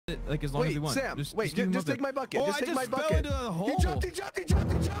like as long as you want. Sam, just take my bucket. Oh, just take my bucket. Fell into the hole. He jumped.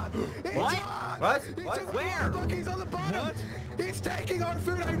 What? Where? The bucket's on the bottom. What? He's taking our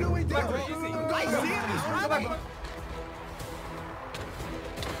food. I know he did. I see him. He's running.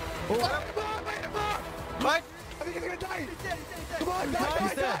 What? I think he's gonna die. He's dead. Come on, die.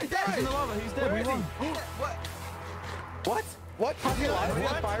 He's in the lava. He's dead. We won. What? Is he alive?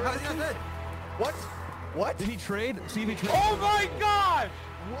 How is he not dead? What? Did he trade? See if he traded. Oh my gosh!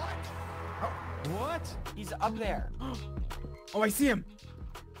 What? He's up there. Oh, I see him.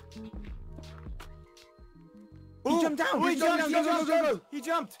 He jumped down. He jumped. Go. He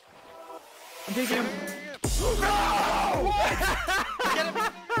jumped. I'm taking him. No! Get him.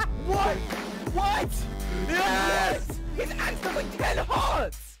 What? Yes! He's actually 10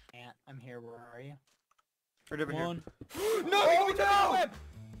 hearts! Ant, I'm here. Where are you? Right over here. No! Oh, no!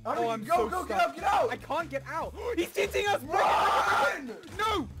 Oh, I'm so stuck. Get out! I can't get out. He's teaching us! Run!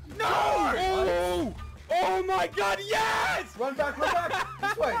 No! Oh my god, yes! Run back.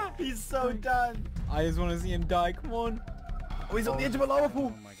 This way. He's so done. I just want to see him die. Come on. Oh, he's on the edge of a lava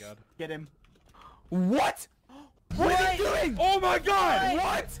pool. Oh my god. Get him. What? What is he doing? Oh my god!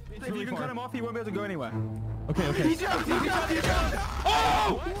 What? If If you can cut him off, he won't be able to go anywhere. Okay. He jumped!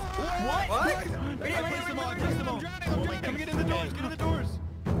 Oh! What? I kissed him all. Come get in the doors. Get in the doors.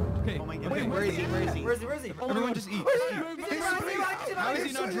 Okay. Oh my god. Okay. Where is he? Everyone just eat. How is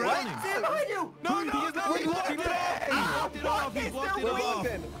he not drowning? Stand behind you! No, he is not. He blocked it off. He blocked it off.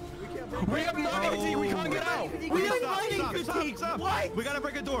 We have mining. We can't get out. We have mining fatigue. What? We gotta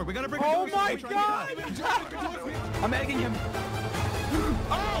break a door. Oh my god! I'm egging him.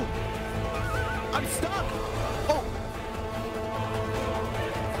 Oh! I'm stuck.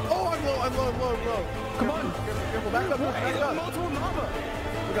 Oh, I'm low. Come on. Careful. Back up. Multiple lava.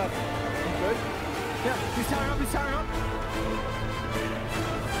 We got it. Good. Yeah, he's towering up.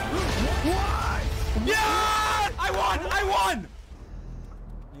 What? Yes! I won!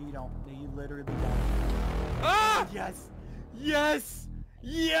 No, you don't. No, you literally don't. Ah! Yes!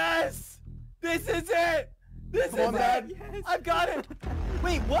 This is it! This is on, Dad. it! Yes. I've got it!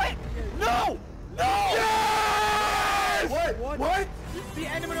 Wait, what? No! Yes! What? The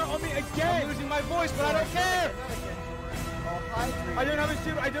enemy are on me again! I'm losing my voice, but I don't care! I don't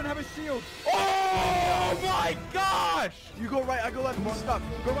have a shield. Oh my gosh! You go right, I go left. He's stuck.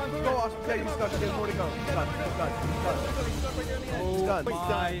 Go Austin. Yeah, he's stuck. There's more to go. He's done. Oh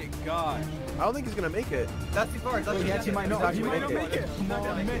my gosh. I don't think he's gonna make it. That's too far. He actually might not make it. Come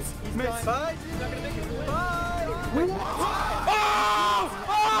on, miss. Bye. He's not gonna make it. Bye!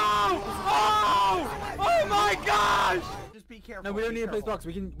 Oh my gosh! Just be careful. No, we don't need a place blocks.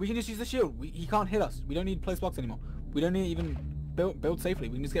 We can just use the shield. He can't hit us. We don't need place blocks anymore. We don't need to even build safely.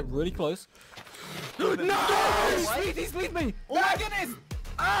 We can just get really close. No! He's beat me! Oh my goodness!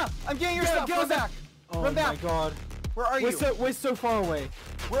 Ah! I'm getting your stuff. Run back. Oh Run back. my god. Where are you? We're so far away.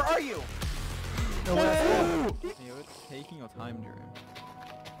 Where are you? No, You're taking your time, Drew.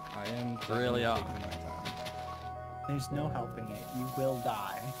 I am really up. There's no helping it. You will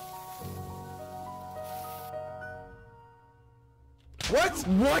die.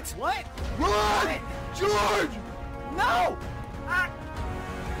 What? What? Run! George! No! Ah!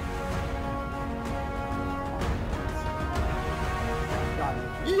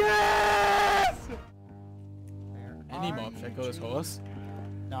 Yes! Any mob check this horse?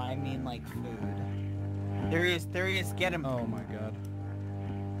 No, I mean like food. There he is. Get him. Oh my god.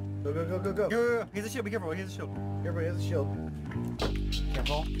 Go. Yo. Here's a shield. Be careful. Here's a shield. Careful, he has a shield.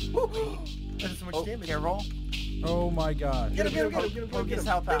 Careful. There's so much damage. Careful. Oh my god. Get him. Poke his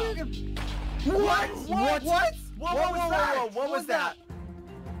health out. What? What was that?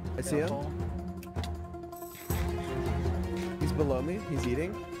 I see him. He's below me. He's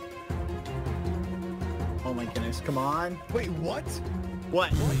eating. Oh my goodness. Come on. Wait, what? What?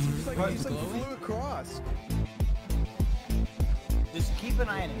 He just flew across. Just keep an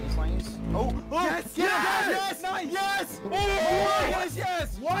eye on him as long as... Oh!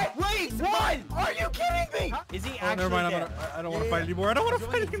 Yes! What? Wait! What? Are you kidding me? Is he actually Never mind. there? I don't want to fight anymore. I don't want to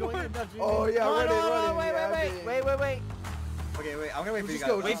fight anymore. Oh yeah, No, ready. wait. Okay, wait. I'm gonna wait for you Just guys.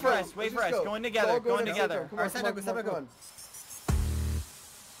 go, Wait just for go, us. Wait just for us. go. Going together. All Going in, together. Come on, Alright, stand come up. on.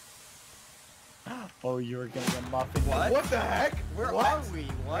 Oh, you were gonna get muffin. What the heck? Where What? are we?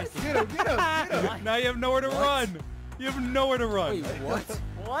 What? Get him. Now you have nowhere to run. You have nowhere to run. Wait, what?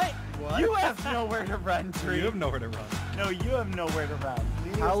 What? You have nowhere to run, Tree. You have nowhere to run. No, you have nowhere to run.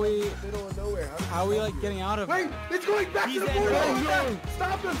 How we? Middle of nowhere. How are we like getting out of Wait, it? it's going back He's to the in portal. there.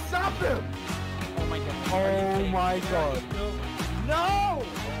 Stop him. Oh my god. Oh my god. No!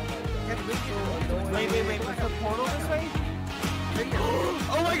 Wait. Was the portal this way?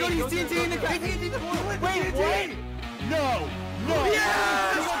 Oh my god, he's TNT in the cat. Wait, what? No.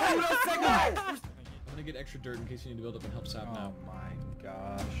 Yes! I'm gonna get extra dirt in case you need to build up and help Sapnap. Oh my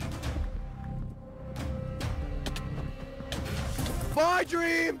gosh. My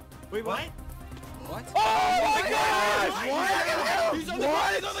dream! Wait, what? What? Oh my gosh! What? He's on the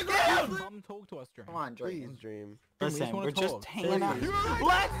ground! He's on the ground! Come talk to us, Dream. Come on, Please, Drake. dream. Listen, wanna we're just talk. hanging out.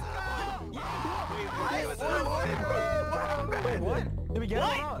 Let's Wait, what? Did we get him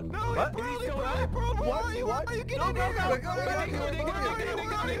or not? No, what? What? Are you kidding me?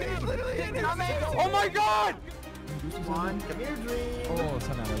 Oh my god! Come on, come here, Dream. Oh, it's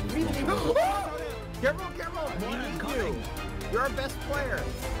not Careful. We need you. You're our best player.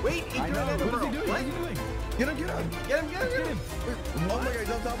 Wait, he's doing it. What is he doing? What is he doing? Get him! Oh my god, he's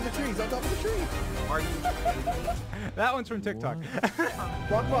on top of the tree. He's on top of the tree. Are you? That one's from TikTok.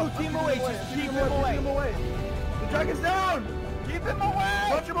 Walk him up. Keep him away. Just keep him away. The dragon's down. Keep him away.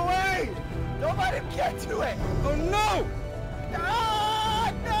 Punch him away. Don't let him get to it. Oh no!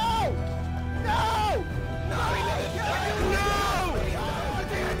 Ah, no! No!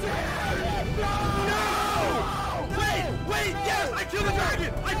 Wait! Yes! I killed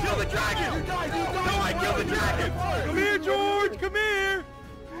the dragon! You died. No, I killed the dragon! Come here, George! Come here!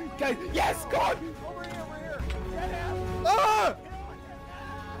 Guys, yes, go on. Over here. Get him. Ah!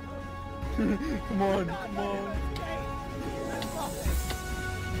 Come on.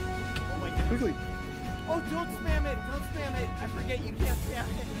 Quickly. Oh, don't spam it. I forget you can't spam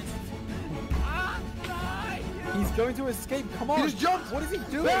it. Ah, die. He's going to escape. Come on. He just jumped. What is he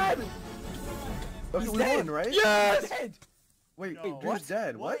doing? Bad. Okay, He's we dead. won, right? Yes! Wait, No. Drew's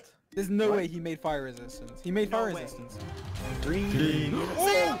dead. What? There's no way he made fire resistance. He made fire way. resistance.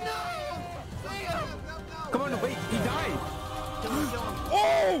 Oh! Come on, wait. He died. Kill him.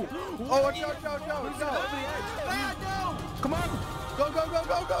 Oh! Oh, watch out. Come on. Go.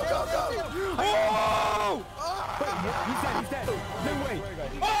 Oh! He's dead. No way.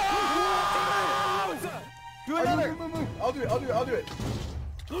 Oh! Do another. Move. I'll do it.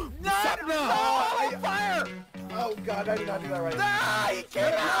 No! Sapnap! Fire! Oh god, I did not do that right. Ah, he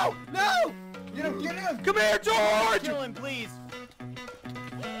came out! No! Get him! Come here, George! Kill him, please.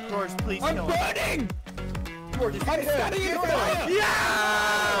 George, please I'm kill him. burning! George, I'm standing in fire!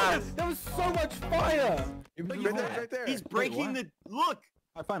 Yes! That was so much fire! Right there. He's breaking the... Look!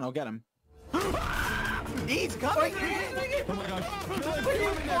 Alright, fine, I'll get him. He's coming! Oh my gosh. You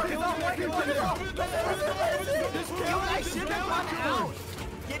guys should have gone out!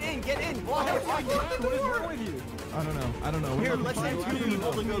 Get in! Why? What is wrong with you? I don't know. Here, let's send two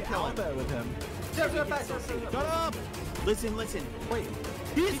people to go kill him. there with him. Shut up! Listen. Wait.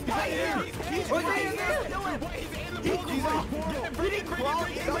 He's fighting! He's fighting! Kill him! He's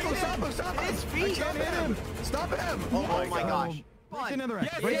crawling Stop him! his feet! I can't hit him! Stop him! Oh my gosh. Break another axe.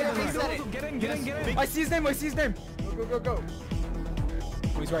 Yes, Break yes, another he axe. said it. Get in. I see his name. Go.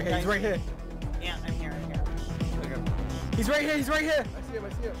 Oh, he's right here. Yeah, I'm here. He's right here. I see him.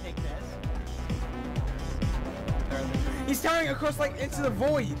 Take this. He's towering across like into the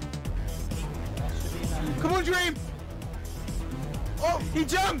void. Come on, Dream. Oh, he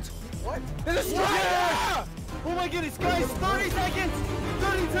jumped. What? There's a striker. Oh my goodness, guys! 30 seconds!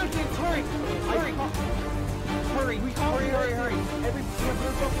 30 seconds! Hurry! Hurry!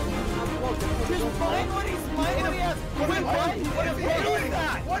 Just find what he's has!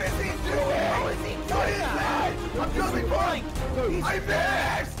 What is he doing? I'm jumping flying! I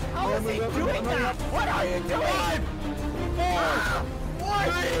missed! How is he doing that? What are you doing?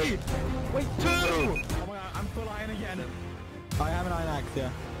 3! Wait, 2. Oh my god, I'm full iron again. I have an iron axe. Yeah.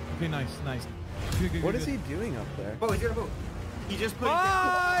 Okay, nice. What is he doing up there? Oh, he's gonna move. He just put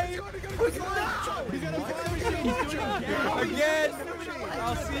He's Again.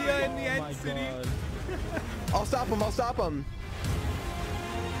 I'll see you in the end city. I'll stop him.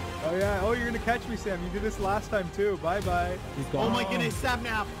 Oh yeah, oh you're gonna catch me, Sam. You did this last time too. Bye. He's Oh gone. my goodness,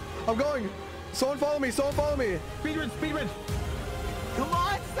 Sapnap! I'm going. Someone follow me. Speedrun. Come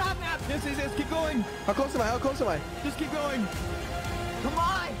on, Sapnap! Yes, keep going. How close am I? Just keep going. Come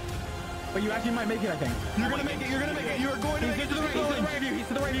on! But you actually might make it, I think. You're gonna make it. You are going to make it. He's to the right of you. He's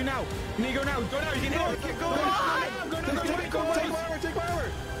to the right of you now. You need to go now. Go now. You can hit him. Come on! Take my armor.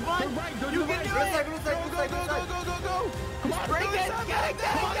 Come on! You can do it! Go. Come on, break it! Get it!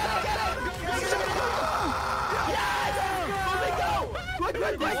 Yes! Go! Quick!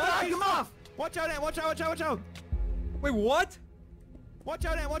 Knock him off! Watch out, Ant. Watch out. Wait, what? Watch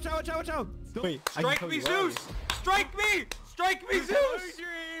out, Ant. Watch out. Wait, Strike me, Zeus! Strike me, Zeus!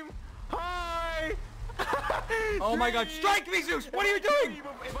 Dream. Oh my god, strike me, Zeus! What are you doing?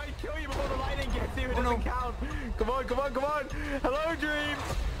 If I kill you before the lightning gets you, it doesn't count. Come on, come on, come on. Hello, Dream.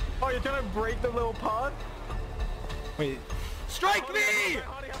 Oh, you're trying to break the little path? Wait. Strike me!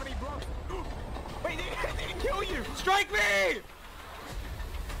 How do you have any blocks? Wait, they didn't kill you. Strike me!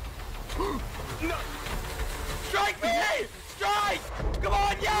 No. Strike me! Strike! Come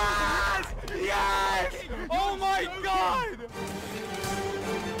on, yes! Yes! Oh my god!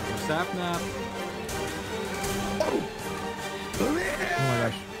 Sapnap. Oh my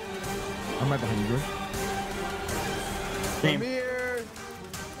gosh. I'm right behind you, George. Come here.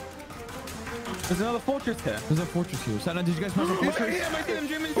 There's another fortress here. There's a fortress here. Sapnap, did you guys find the fortress? I see him,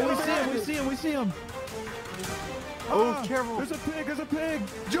 Jimmy. Oh, we see him. Oh, careful. There's a pig.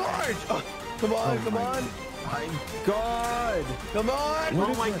 George! Oh, come on, come on. My God. Come on.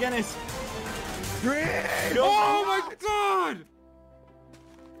 Oh my goodness! Green! Oh my god!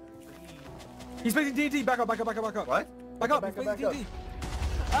 He's facing TNT. Back up. What? Back up. Back He's up, facing back TNT.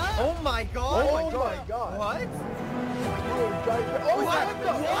 Oh my god! Oh my god. What? Oh, What?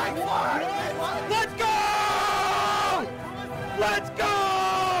 Let's go! Let's go!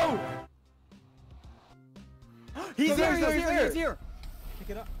 He's here! Pick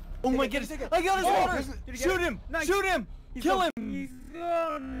it up. Oh my goodness! I got his water! Shoot him! Nice. Shoot him! Kill him! He's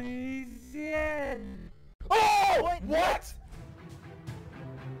gone. He's dead. Oh! What? What?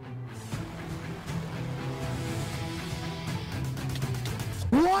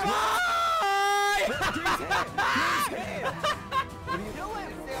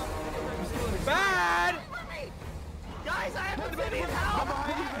 Bad. Guys, I have to need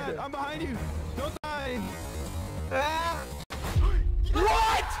help! I'm behind you. Don't die.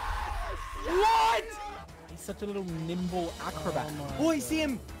 What? What? He's such a little nimble acrobat. Oh, I see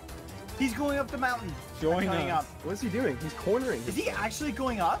him! He's going up the mountain. Join Coming us. up. What's he doing? He's cornering. Is he actually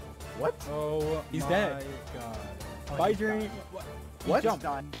going up? What? Oh, he's dead. God. Bye, Dream. What? He's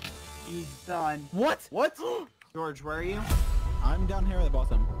done. He's done. What? What? George, where are you? I'm down here at the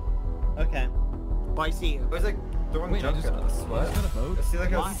bottom. Okay. Well, I see you. It was like throwing Wait, junk I just- at us. What? Got a boat. I see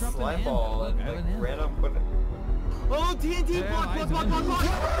like a What? slime ball and like random put it. Oh, TNT! Yeah, Block!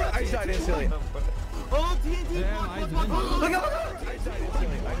 I died instantly. Oh, TNT! Yeah, Block! I Block! did. Block! I died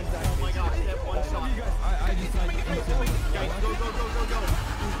instantly. I just died. Oh my gosh, that one shot. I just died instantly. Guys, go!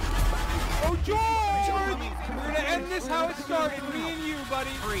 Oh, George! Coming. We're gonna end this how it started. Me and you, buddy.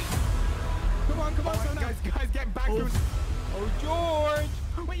 Hurry. Come on, guys, get back through. Oh, George!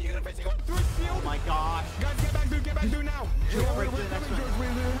 Wait, you're gonna basically go through a Oh shield? my gosh. Guys, get back through now. We'll break to the next one.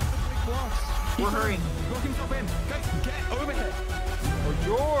 We're hurrying. Lock himself in. Guys, get over here. Oh,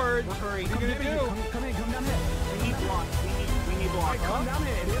 George! We're hurrying. What are you gonna do? Come in, come down here. We need blocks. We need blocks. Come down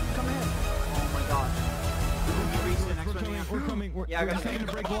here, idiot. Come here. Oh my gosh. We reach the next one. We're coming. Yeah, I We're got trying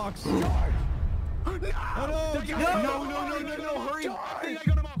to break blocks. No, Hurry. I think I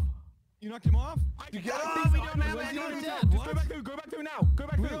got him off. You knocked him off? You got him? We don't have Where's any your more dad? time. Just What? go back through now. Go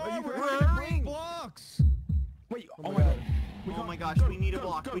back through. We're hurrying. blocks. Wait, oh my god. Oh my gosh, we need a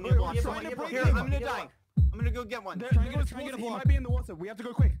block. We need a block. We're Someone trying to get break Here, him. I'm gonna die. I'm gonna go get one. Try and get a He block. might be in the water. We have to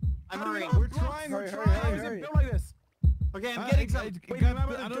go quick. I'm How do we hurrying. not We're have blocks? trying. Hurry, We're hurry, trying. How is it built like this? Okay, I'm getting some. Wait, I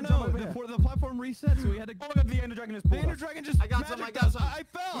remember don't the know. jump over there. The platform reset, so we had to. Oh my god, the Ender Dragon is The pulled Ender up. Dragon just. I got some, magicked I got us. some. I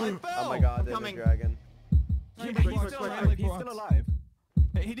fell. Oh my god, there's a Coming. dragon. He's Quick, still quick, alive. quick. He's still alive.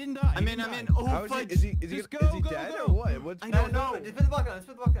 Hey, he didn't die. I'm He in. didn't I'm in. die. Oh, How is fudge. he? Is he Just go, go, is he go, dead go. or what? What's I No, don't no. know. Just put the block on. Let's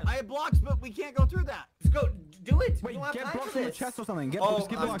put the block on. I have blocks, but we can't go through that. Let's go. Do it. Wait, We don't have get time blocks for from the this. chest or something. Get Oh, just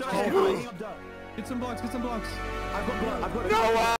get I'm blocks. done. Oh, Oh, I'm done. Get some blocks. Get some blocks. I've got No!